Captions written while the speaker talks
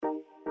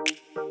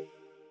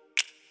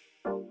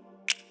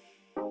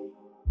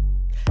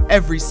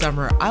Every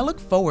summer, I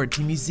look forward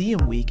to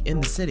Museum Week in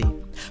the city.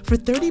 For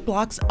 30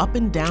 blocks up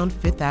and down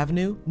Fifth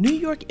Avenue, New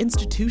York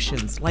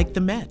institutions like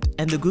the Met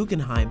and the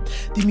Guggenheim,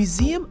 the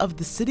Museum of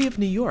the City of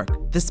New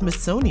York, the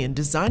Smithsonian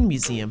Design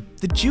Museum,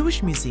 the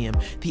Jewish Museum,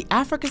 the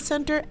Africa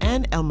Center,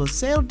 and El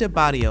Museo del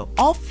Barrio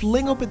all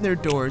fling open their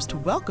doors to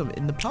welcome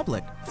in the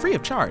public, free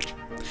of charge.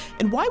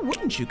 And why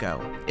wouldn't you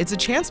go? It's a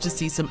chance to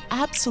see some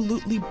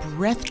absolutely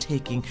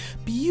breathtaking,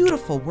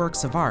 beautiful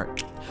works of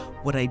art.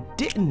 What I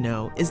didn't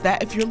know is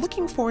that if you're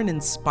looking for an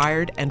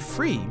inspired and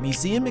free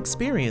museum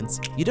experience,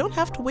 you don't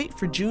have to wait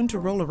for June to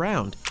roll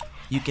around.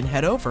 You can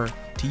head over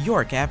to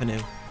York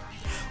Avenue.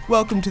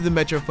 Welcome to the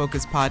Metro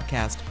Focus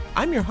podcast.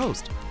 I'm your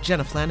host,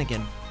 Jenna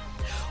Flanagan.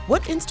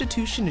 What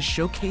institution is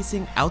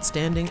showcasing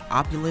outstanding,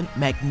 opulent,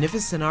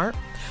 magnificent art?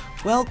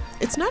 Well,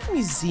 it's not a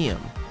museum,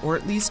 or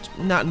at least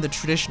not in the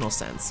traditional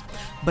sense,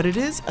 but it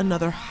is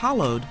another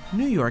hallowed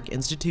New York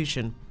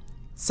institution,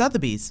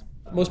 Sotheby's.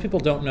 Most people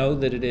don't know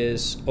that it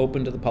is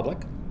open to the public,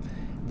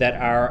 that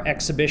our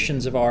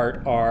exhibitions of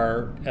art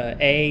are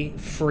A,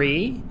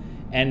 free,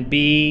 and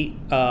B,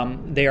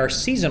 they are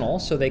seasonal,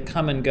 so they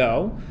come and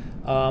go.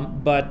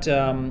 But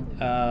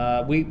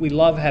we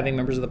love having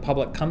members of the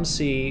public come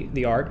see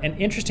the art. And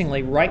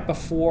interestingly, right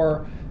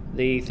before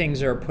the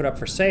things are put up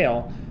for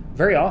sale,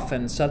 very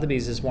often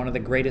Sotheby's is one of the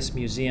greatest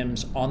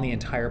museums on the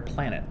entire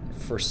planet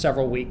for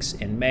several weeks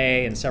in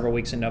May and several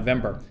weeks in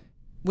November.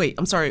 Wait,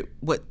 I'm sorry,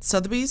 what,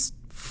 Sotheby's?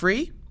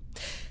 Free?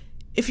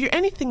 If you're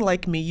anything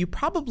like me, you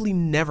probably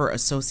never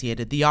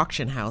associated the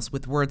auction house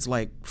with words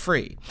like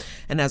free,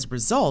 and as a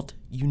result,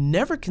 you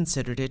never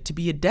considered it to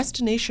be a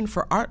destination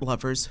for art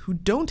lovers who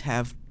don't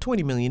have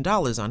 $20 million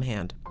on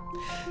hand.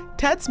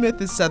 Tad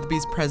Smith is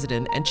Sotheby's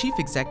president and chief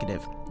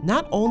executive.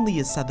 Not only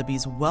is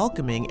Sotheby's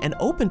welcoming and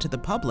open to the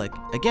public,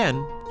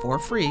 again, for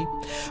free,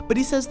 but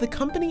he says the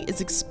company is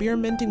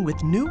experimenting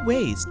with new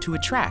ways to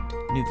attract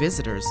new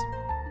visitors.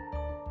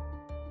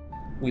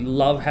 We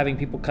love having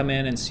people come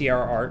in and see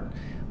our art.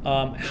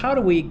 How do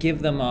we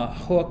give them a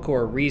hook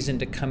or a reason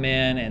to come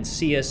in and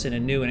see us in a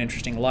new and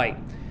interesting light?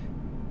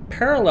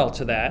 Parallel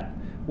to that,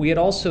 we had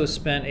also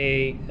spent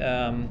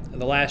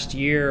the last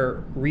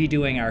year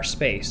redoing our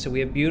space. So we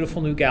have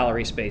beautiful new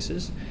gallery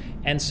spaces.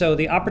 And so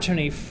the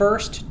opportunity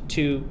first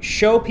to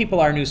show people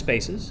our new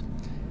spaces,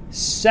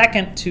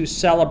 second to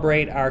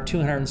celebrate our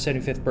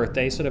 275th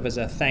birthday, sort of as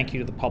a thank you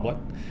to the public.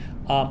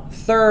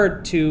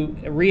 Third, to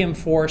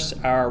reinforce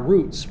our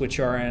roots, which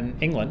are in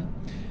England,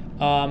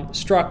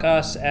 struck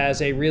us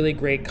as a really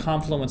great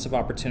confluence of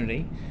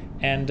opportunity,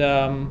 and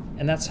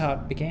that's how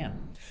it began.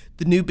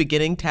 The new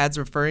beginning Tad's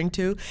referring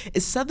to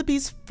is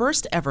Sotheby's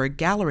first ever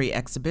gallery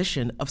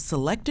exhibition of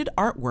selected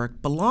artwork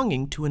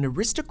belonging to an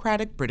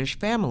aristocratic British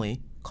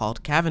family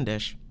called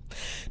Cavendish.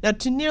 Now,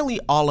 to nearly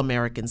all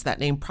Americans, that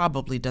name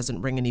probably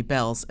doesn't ring any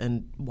bells,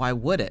 and why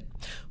would it?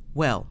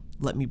 Well,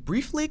 let me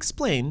briefly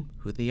explain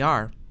who they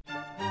are.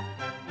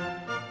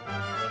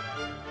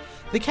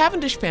 The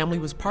Cavendish family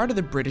was part of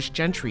the British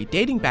gentry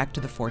dating back to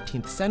the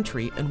 14th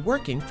century and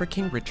working for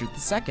King Richard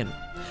II.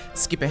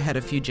 Skip ahead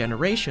a few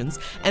generations,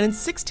 and in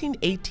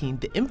 1618,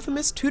 the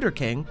infamous Tudor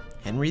king,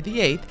 Henry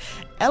VIII,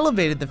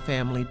 elevated the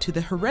family to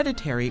the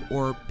hereditary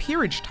or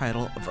peerage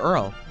title of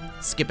Earl.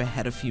 Skip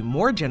ahead a few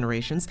more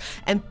generations,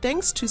 and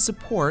thanks to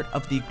support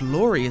of the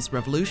Glorious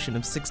Revolution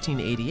of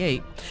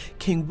 1688,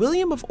 King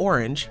William of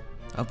Orange,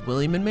 of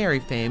William and Mary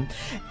fame,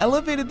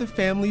 elevated the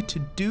family to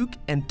Duke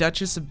and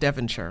Duchess of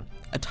Devonshire,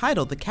 a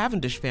title the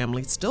Cavendish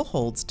family still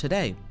holds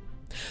today.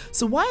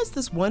 So why is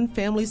this one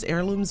family's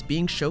heirlooms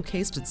being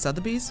showcased at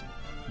Sotheby's?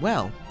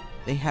 Well,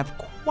 they have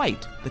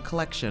quite the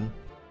collection.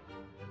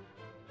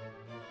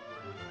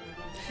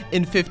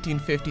 In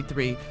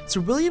 1553, Sir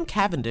William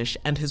Cavendish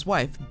and his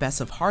wife, Bess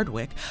of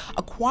Hardwicke,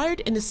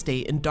 acquired an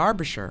estate in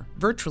Derbyshire,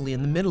 virtually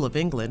in the middle of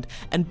England,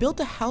 and built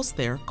a house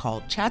there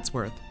called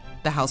Chatsworth.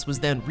 The house was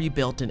then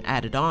rebuilt and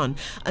added on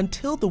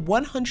until the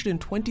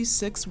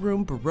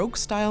 126-room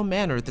Baroque-style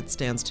manor that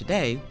stands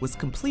today was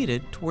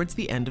completed towards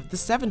the end of the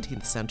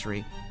 17th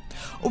century.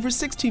 Over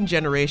 16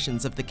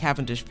 generations of the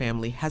Cavendish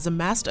family has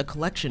amassed a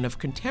collection of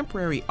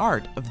contemporary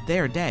art of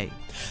their day.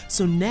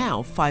 So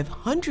now,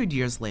 500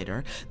 years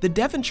later, the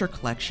Devonshire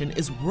collection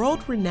is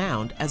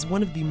world-renowned as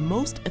one of the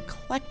most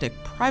eclectic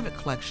private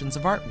collections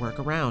of artwork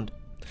around.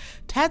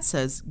 Tad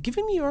says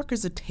giving New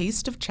Yorkers a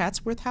taste of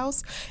Chatsworth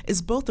House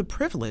is both a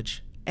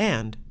privilege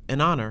and an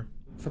honor.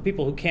 For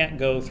people who can't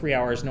go 3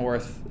 hours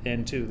north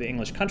into the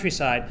English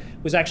countryside,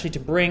 was actually to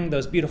bring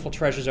those beautiful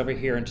treasures over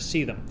here and to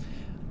see them.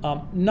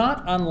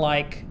 Not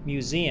unlike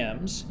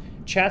museums,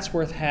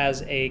 Chatsworth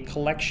has a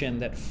collection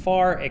that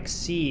far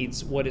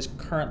exceeds what is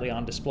currently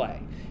on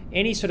display.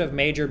 Any sort of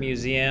major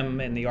museum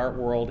in the art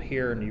world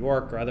here in New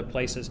York or other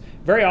places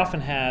very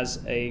often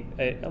has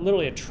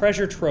literally a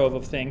treasure trove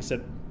of things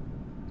that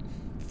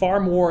far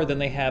more than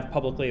they have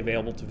publicly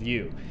available to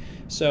view.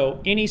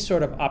 So any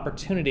sort of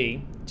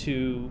opportunity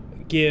to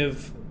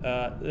give,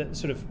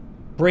 sort of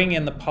bring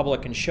in the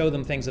public and show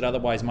them things that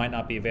otherwise might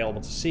not be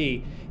available to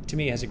see, to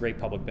me has a great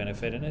public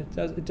benefit, and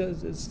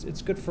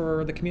it's good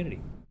for the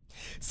community.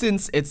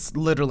 Since it's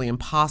literally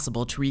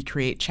impossible to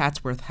recreate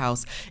Chatsworth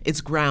House,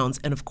 its grounds,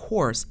 and of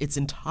course its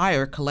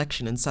entire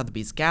collection in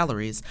Sotheby's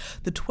galleries,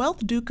 the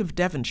 12th Duke of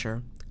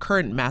Devonshire,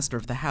 current master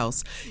of the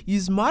house,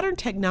 used modern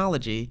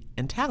technology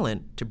and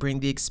talent to bring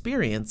the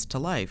experience to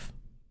life.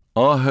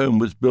 Our home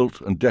was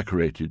built and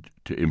decorated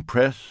to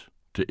impress,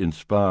 to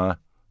inspire,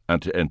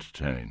 and to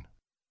entertain.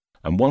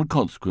 And one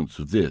consequence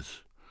of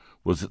this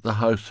was that the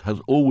house has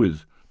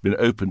always been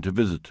open to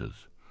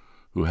visitors,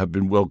 who have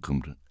been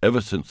welcomed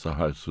ever since the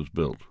house was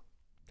built.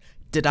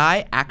 Did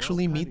I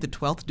actually meet the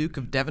 12th Duke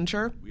of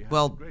Devonshire?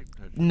 Well,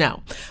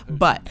 no.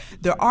 But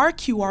there are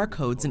QR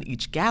codes in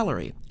each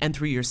gallery, and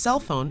through your cell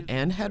phone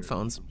and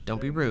headphones, don't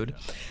be rude,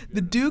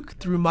 the Duke,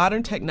 through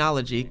modern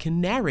technology,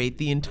 can narrate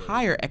the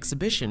entire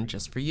exhibition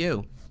just for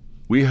you.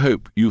 We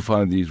hope you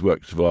find these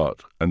works of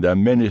art and their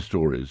many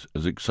stories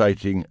as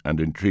exciting and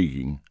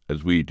intriguing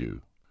as we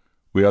do.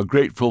 We are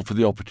grateful for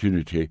the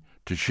opportunity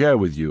to share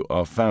with you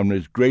our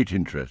family's great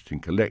interest in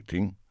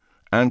collecting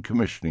and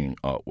commissioning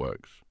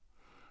artworks,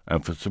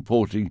 and for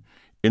supporting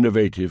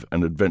innovative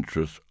and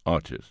adventurous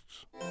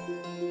artists.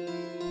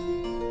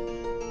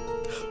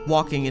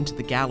 Walking into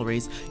the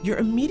galleries, you're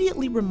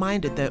immediately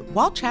reminded that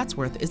while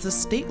Chatsworth is a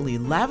stately,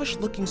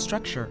 lavish-looking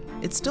structure,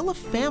 it's still a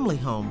family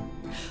home.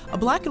 A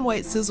black and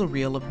white sizzle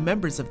reel of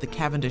members of the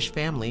Cavendish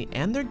family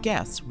and their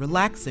guests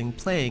relaxing,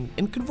 playing,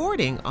 and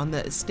cavorting on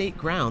the estate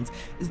grounds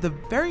is the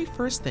very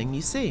first thing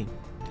you see.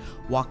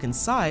 Walk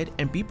inside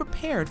and be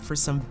prepared for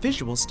some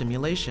visual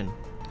stimulation.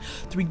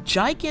 3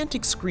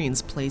 gigantic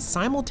screens play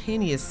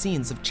simultaneous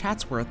scenes of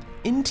Chatsworth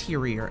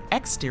interior,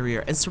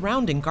 exterior, and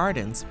surrounding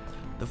gardens.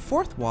 The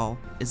 4th wall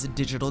is a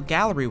digital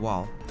gallery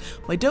wall.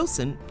 My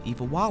docent,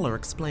 Eva Waller,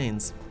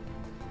 explains.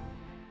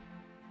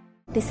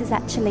 This is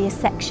actually a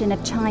section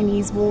of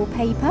Chinese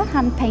wallpaper,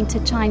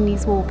 hand-painted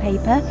Chinese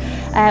wallpaper,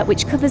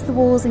 which covers the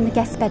walls in the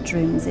guest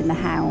bedrooms in the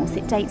house.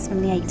 It dates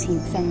from the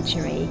 18th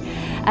century.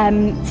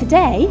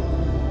 Today,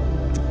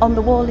 on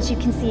the wall, as you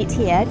can see it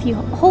here, if you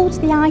hold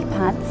the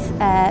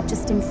iPads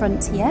just in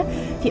front here,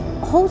 if you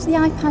hold the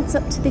iPads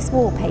up to this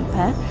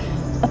wallpaper,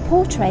 a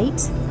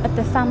portrait of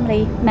the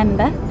family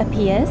member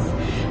appears,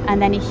 and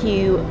then if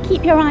you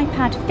keep your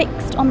iPad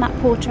fixed on that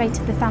portrait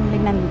of the family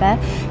member,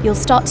 you'll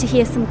start to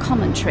hear some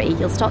commentary,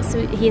 you'll start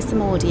to hear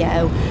some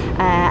audio,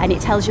 and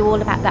it tells you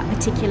all about that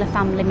particular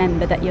family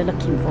member that you're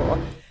looking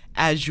for.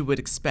 As you would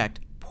expect,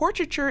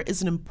 portraiture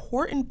is an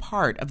important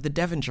part of the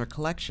Devonshire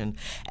collection,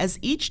 as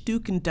each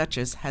Duke and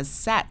Duchess has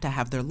sat to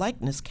have their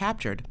likeness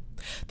captured.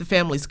 The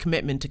family's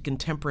commitment to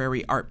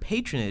contemporary art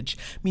patronage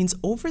means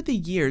over the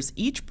years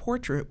each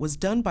portrait was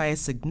done by a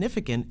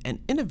significant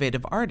and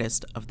innovative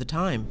artist of the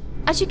time.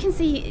 As you can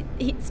see,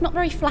 it's not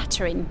very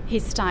flattering,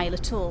 his style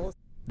at all.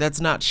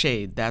 That's not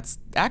shade, that's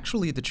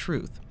actually the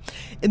truth.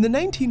 In the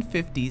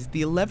 1950s,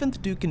 the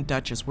 11th Duke and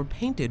Duchess were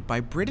painted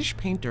by British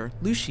painter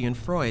Lucian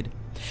Freud.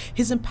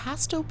 His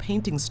impasto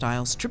painting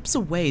style strips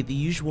away the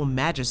usual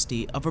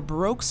majesty of a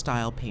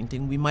Baroque-style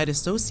painting we might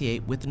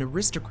associate with an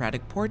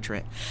aristocratic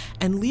portrait,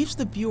 and leaves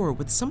the viewer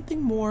with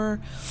something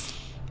more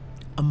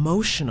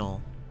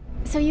emotional.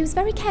 So he was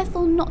very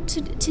careful not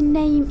to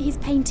name his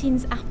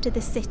paintings after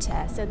the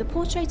sitter. So the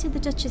portrait of the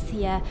Duchess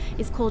here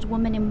is called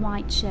Woman in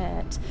White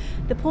Shirt.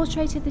 The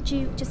portrait of the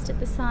Duke just at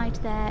the side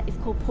there is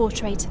called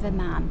Portrait of a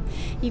Man.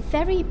 He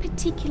very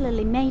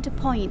particularly made a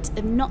point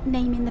of not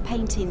naming the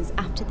paintings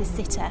after the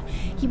sitter.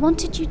 He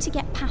wanted you to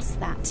get past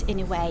that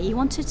in a way. He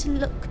wanted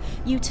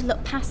you to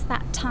look past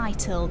that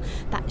title,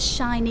 that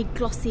shiny,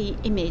 glossy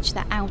image,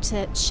 that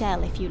outer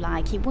shell, if you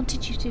like. He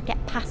wanted you to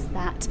get past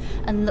that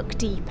and look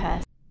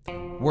deeper.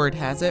 Word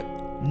has it,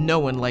 no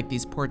one liked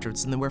these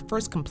portraits when they were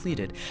first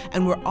completed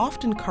and were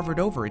often covered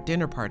over at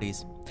dinner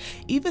parties.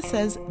 Eva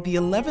says the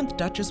 11th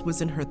Duchess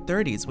was in her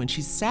 30s when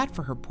she sat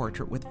for her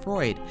portrait with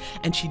Freud,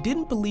 and she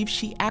didn't believe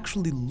she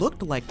actually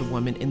looked like the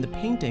woman in the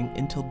painting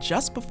until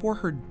just before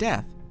her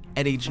death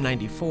at age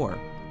 94.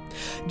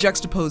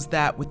 Juxtapose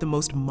that with the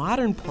most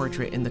modern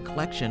portrait in the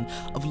collection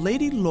of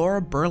Lady Laura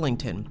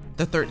Burlington,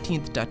 the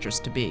 13th Duchess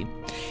to be.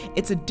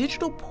 It's a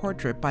digital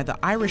portrait by the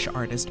Irish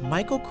artist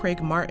Michael Craig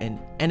Martin,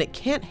 and it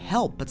can't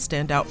help but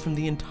stand out from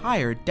the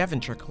entire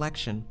Devonshire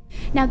collection.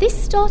 Now, this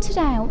started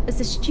out as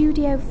a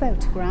studio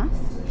photograph.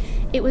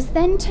 It was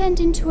then turned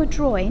into a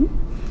drawing,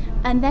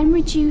 and then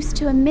reduced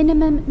to a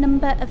minimum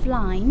number of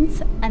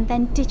lines, and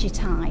then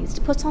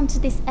digitised, put onto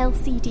this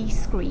LCD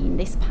screen,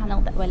 this panel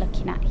that we're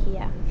looking at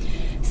here.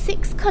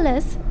 6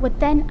 colours were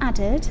then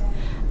added,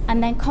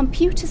 and then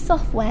computer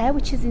software,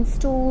 which is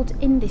installed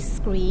in this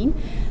screen,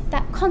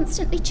 that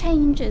constantly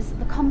changes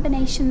the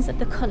combinations of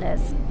the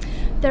colours.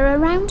 There are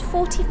around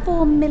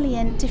 44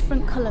 million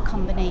different colour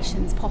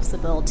combinations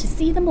possible. To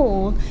see them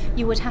all,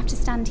 you would have to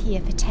stand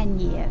here for 10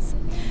 years.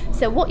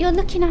 So what you're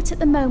looking at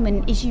the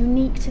moment is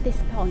unique to this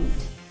point.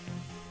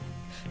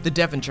 The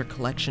Devonshire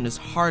collection is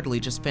hardly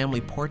just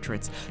family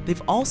portraits.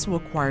 They've also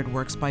acquired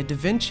works by Da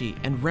Vinci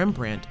and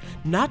Rembrandt,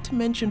 not to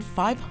mention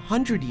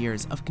 500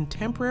 years of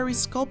contemporary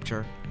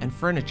sculpture and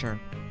furniture.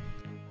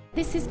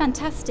 This is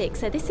fantastic.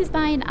 So this is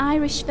by an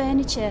Irish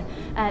furniture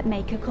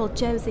maker called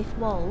Joseph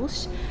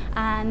Walsh,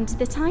 and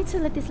the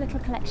title of this little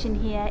collection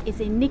here is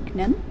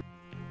Enignum.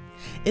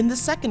 In the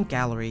second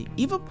gallery,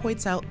 Eva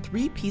points out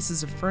 3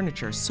 pieces of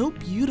furniture so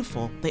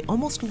beautiful they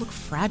almost look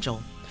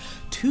fragile.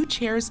 2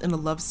 chairs and a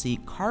love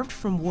seat carved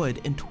from wood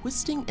in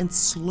twisting and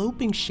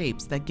sloping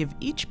shapes that give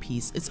each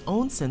piece its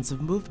own sense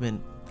of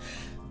movement.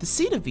 The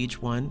seat of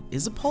each one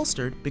is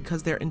upholstered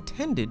because they're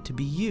intended to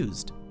be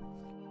used.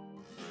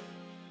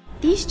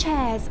 These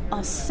chairs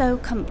are so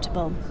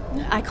comfortable.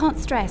 I can't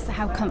stress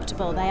how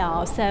comfortable they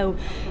are. So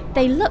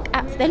they look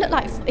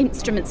like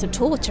instruments of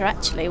torture,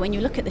 actually, when you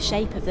look at the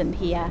shape of them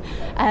here.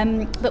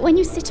 But when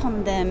you sit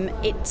on them,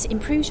 it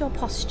improves your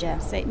posture.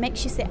 So it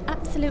makes you sit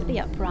absolutely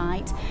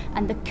upright,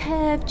 and the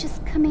curve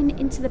just coming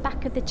into the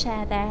back of the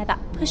chair there, that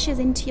pushes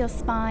into your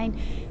spine,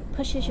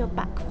 pushes your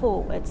back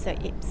forward. So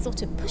it's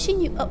sort of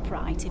pushing you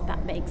upright, if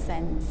that makes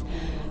sense.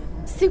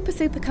 Super,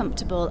 super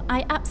comfortable.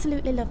 I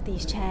absolutely love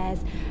these chairs.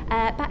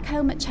 Back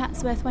home at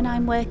Chatsworth, when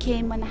I'm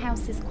working, when the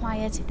house is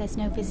quiet, if there's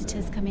no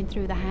visitors coming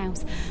through the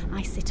house,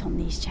 I sit on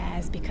these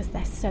chairs because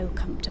they're so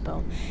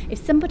comfortable. If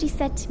somebody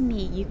said to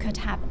me you could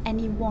have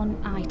any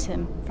one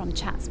item from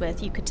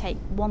Chatsworth, you could take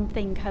one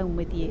thing home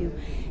with you,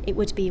 it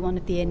would be one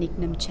of the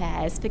Enignum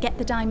chairs. Forget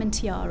the diamond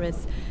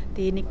tiaras,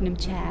 the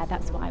Enignum chair,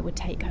 that's what I would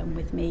take home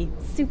with me.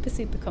 Super,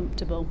 super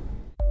comfortable.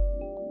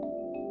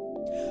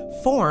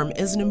 Form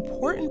is an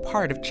important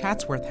part of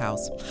Chatsworth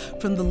House,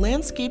 from the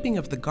landscaping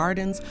of the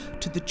gardens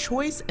to the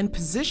choice and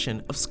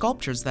position of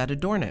sculptures that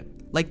adorn it,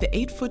 like the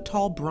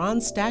 8-foot-tall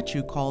bronze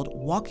statue called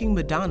Walking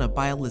Madonna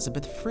by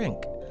Elizabeth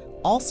Frink,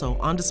 also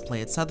on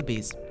display at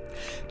Sotheby's.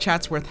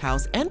 Chatsworth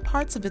House and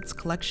parts of its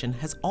collection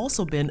has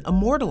also been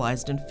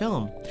immortalized in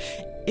film.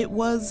 It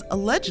was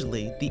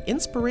allegedly the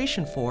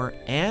inspiration for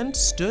and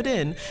stood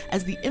in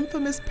as the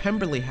infamous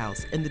Pemberley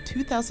House in the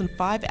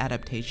 2005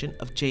 adaptation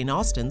of Jane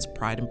Austen's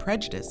Pride and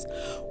Prejudice.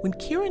 When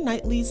Keira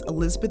Knightley's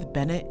Elizabeth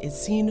Bennet is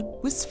seen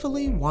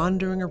wistfully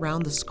wandering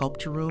around the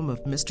sculpture room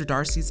of Mr.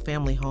 Darcy's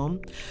family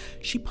home,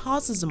 she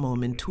pauses a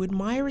moment to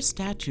admire a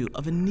statue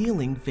of a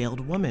kneeling veiled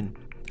woman.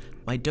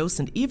 My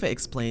docent Eva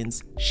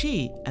explains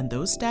she and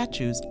those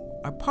statues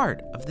are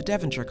part of the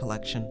Devonshire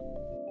collection.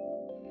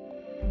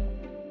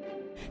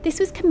 This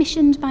was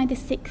commissioned by the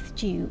 6th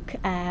Duke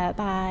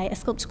by a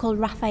sculptor called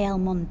Raphael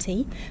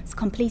Monti. It's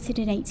completed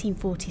in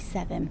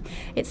 1847.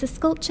 It's a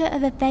sculpture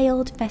of a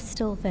veiled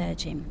Vestal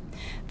Virgin.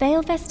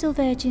 Veiled Vestal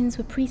Virgins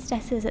were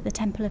priestesses at the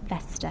Temple of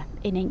Vesta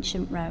in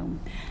ancient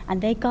Rome,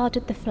 and they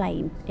guarded the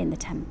flame in the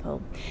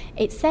temple.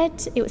 It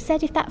was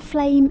said if that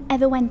flame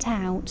ever went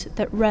out,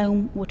 that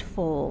Rome would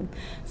fall.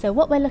 So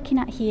what we're looking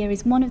at here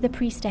is one of the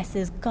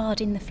priestesses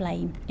guarding the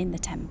flame in the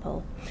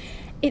temple.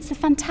 It's a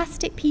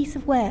fantastic piece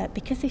of work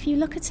because if you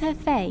look at her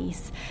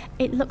face,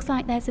 it looks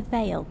like there's a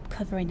veil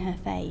covering her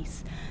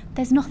face.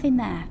 There's nothing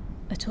there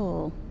at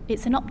all.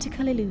 It's an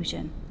optical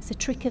illusion. It's a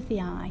trick of the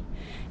eye.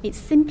 It's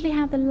simply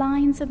how the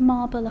lines of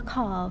marble are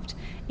carved.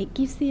 It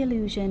gives the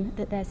illusion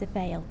that there's a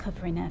veil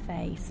covering her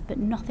face, but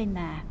nothing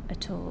there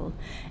at all.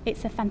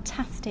 It's a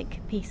fantastic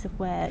piece of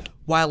work.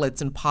 While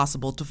it's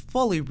impossible to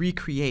fully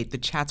recreate the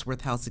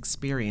Chatsworth House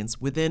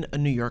experience within a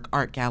New York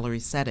art gallery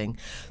setting,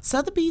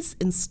 Sotheby's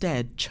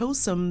instead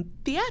chose some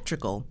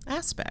theatrical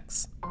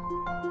aspects.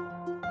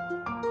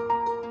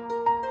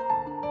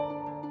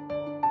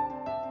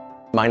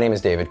 My name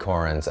is David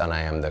Corrins, and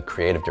I am the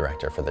creative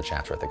director for the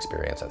Chatsworth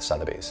experience at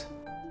Sotheby's.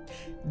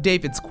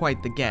 David's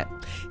quite the get.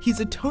 He's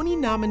a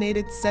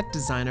Tony-nominated set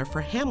designer for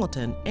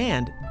Hamilton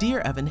and Dear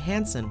Evan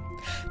Hansen.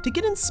 To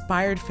get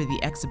inspired for the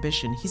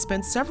exhibition, he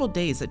spent several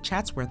days at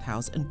Chatsworth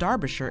House in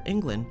Derbyshire,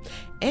 England,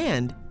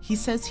 and he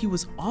says he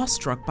was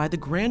awestruck by the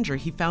grandeur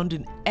he found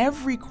in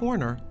every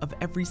corner of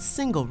every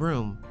single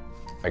room.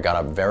 I got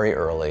up very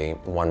early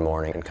one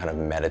morning and kind of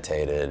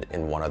meditated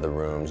in one of the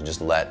rooms, and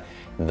just let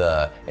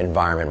the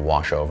environment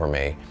wash over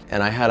me.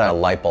 And I had a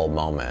light bulb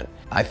moment.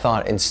 I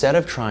thought instead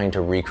of trying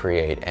to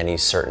recreate any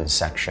certain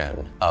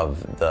section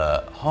of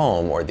the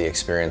home or the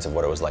experience of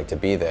what it was like to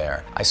be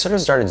there, I sort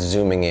of started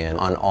zooming in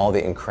on all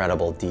the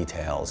incredible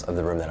details of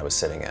the room that I was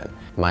sitting in.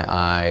 My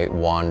eye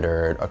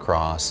wandered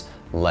across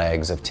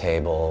legs of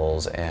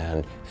tables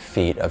and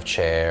feet of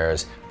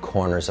chairs,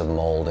 corners of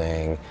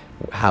molding,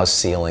 how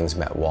ceilings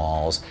met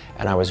walls,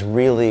 and I was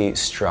really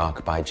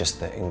struck by just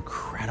the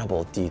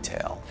incredible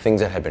detail.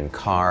 Things that had been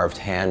carved,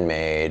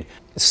 handmade,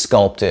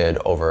 sculpted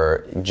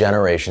over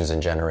generations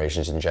and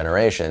generations and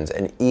generations,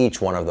 and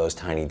each one of those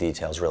tiny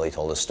details really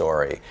told a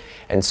story.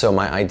 And so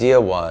my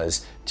idea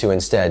was to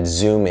instead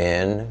zoom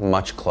in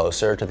much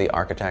closer to the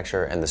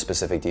architecture and the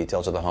specific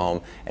details of the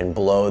home and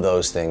blow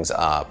those things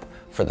up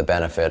for the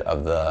benefit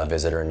of the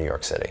visitor in New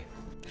York City.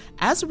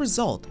 As a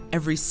result,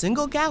 every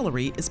single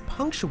gallery is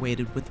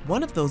punctuated with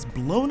one of those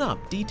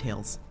blown-up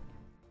details.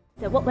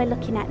 So what we're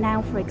looking at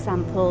now, for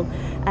example,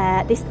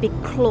 this big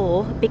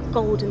claw, big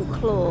golden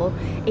claw,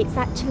 it's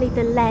actually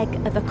the leg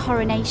of a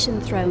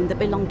coronation throne that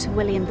belonged to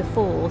William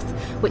IV,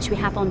 which we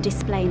have on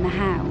display in the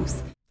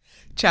house.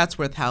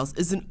 Chatsworth House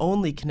isn't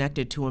only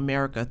connected to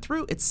America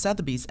through its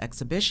Sotheby's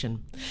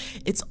exhibition.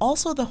 It's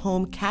also the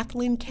home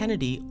Kathleen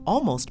Kennedy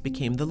almost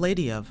became the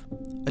lady of.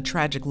 A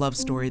tragic love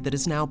story that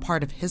is now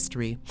part of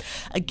history.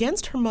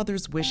 Against her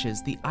mother's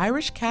wishes, the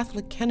Irish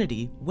Catholic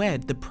Kennedy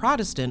wed the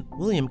Protestant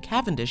William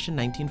Cavendish in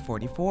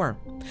 1944.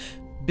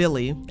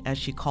 Billy, as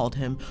she called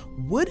him,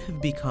 would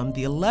have become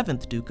the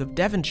 11th Duke of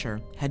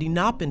Devonshire had he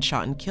not been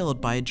shot and killed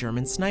by a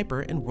German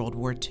sniper in World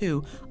War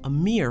II, a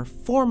mere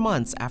 4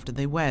 months after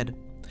they wed.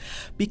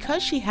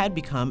 Because she had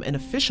become an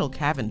official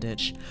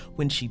Cavendish,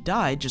 when she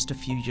died just a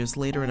few years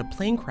later in a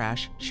plane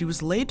crash, she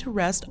was laid to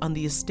rest on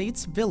the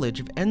estate's village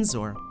of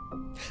Ensor.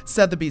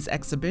 Sotheby's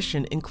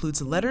exhibition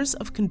includes letters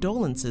of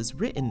condolences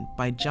written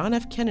by John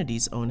F.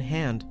 Kennedy's own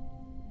hand.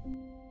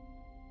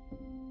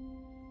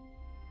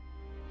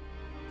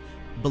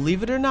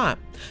 Believe it or not,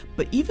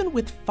 but even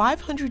with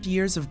 500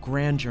 years of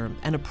grandeur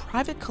and a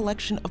private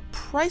collection of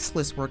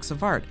priceless works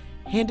of art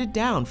handed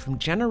down from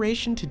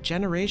generation to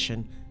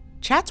generation,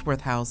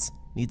 Chatsworth House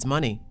needs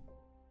money.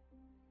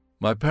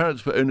 My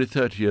parents were only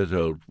 30 years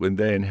old when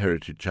they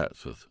inherited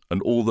Chatsworth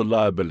and all the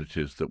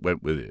liabilities that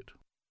went with it.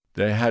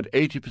 They had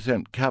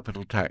 80%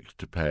 capital tax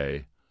to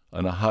pay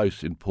and a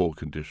house in poor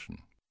condition.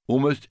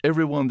 Almost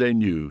everyone they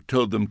knew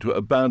told them to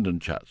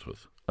abandon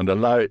Chatsworth and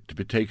allow it to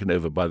be taken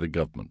over by the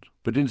government.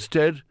 But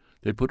instead,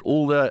 they put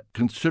all their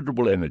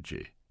considerable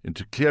energy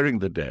into clearing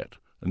the debt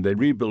and then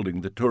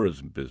rebuilding the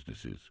tourism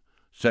businesses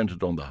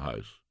centered on the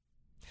house.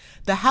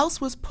 The house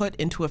was put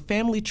into a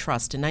family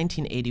trust in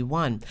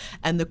 1981,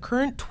 and the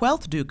current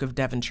 12th Duke of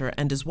Devonshire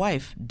and his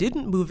wife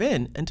didn't move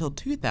in until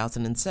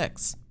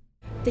 2006.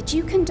 The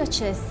Duke and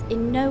Duchess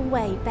in no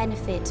way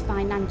benefit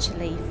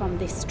financially from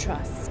this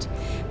trust.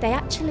 They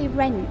actually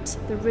rent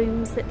the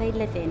rooms that they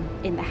live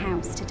in the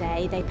house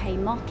today. They pay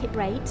market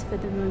rate for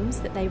the rooms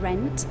that they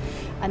rent,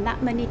 and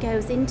that money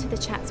goes into the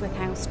Chatsworth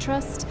House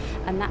Trust,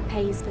 and that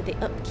pays for the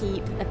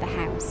upkeep of the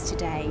house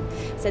today.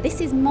 So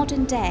this is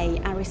modern day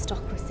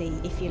aristocracy,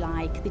 if you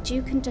like. The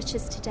Duke and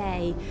Duchess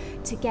today,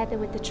 together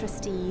with the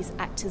trustees,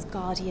 act as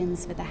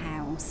guardians for the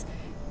house,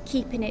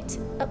 keeping it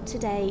up to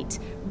date,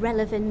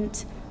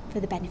 relevant, for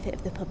the benefit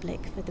of the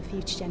public, for the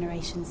future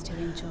generations to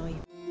enjoy.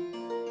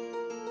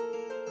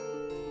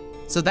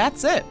 So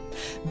that's it.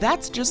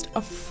 That's just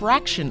a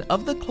fraction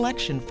of the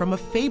collection from a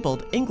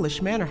fabled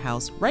English manor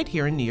house right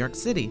here in New York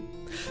City.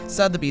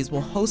 Sotheby's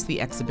will host the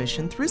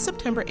exhibition through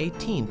September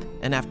 18th,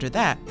 and after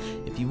that,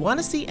 if you want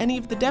to see any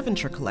of the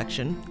Devonshire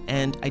collection,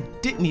 and I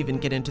didn't even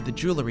get into the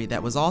jewelry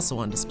that was also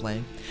on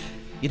display,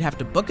 you'd have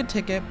to book a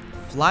ticket,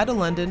 fly to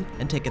London,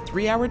 and take a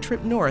 3-hour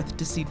trip north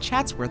to see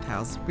Chatsworth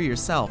House for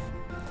yourself.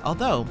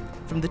 Although,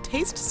 from the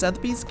taste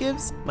Sotheby's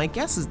gives, my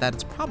guess is that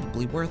it's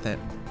probably worth it.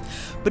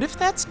 But if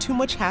that's too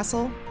much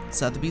hassle,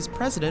 Sotheby's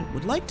president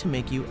would like to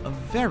make you a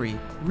very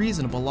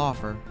reasonable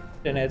offer.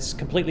 And it's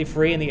completely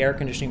free and the air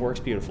conditioning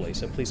works beautifully,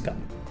 so please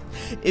come.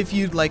 If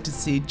you'd like to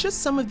see just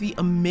some of the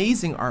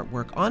amazing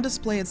artwork on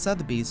display at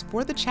Sotheby's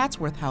for the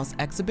Chatsworth House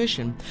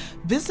exhibition,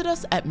 visit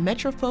us at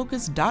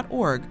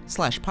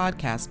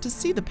metrofocus.org/podcast to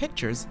see the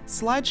pictures,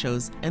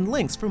 slideshows, and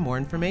links for more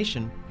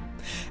information.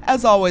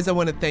 As always, I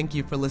want to thank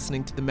you for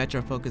listening to the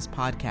Metro Focus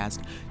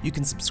podcast. You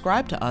can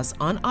subscribe to us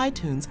on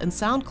iTunes and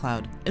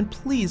SoundCloud, and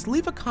please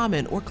leave a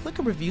comment or click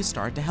a review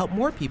star to help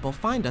more people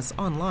find us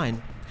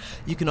online.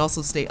 You can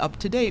also stay up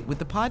to date with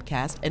the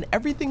podcast and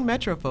everything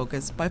Metro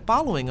Focus by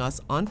following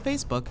us on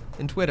Facebook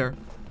and Twitter.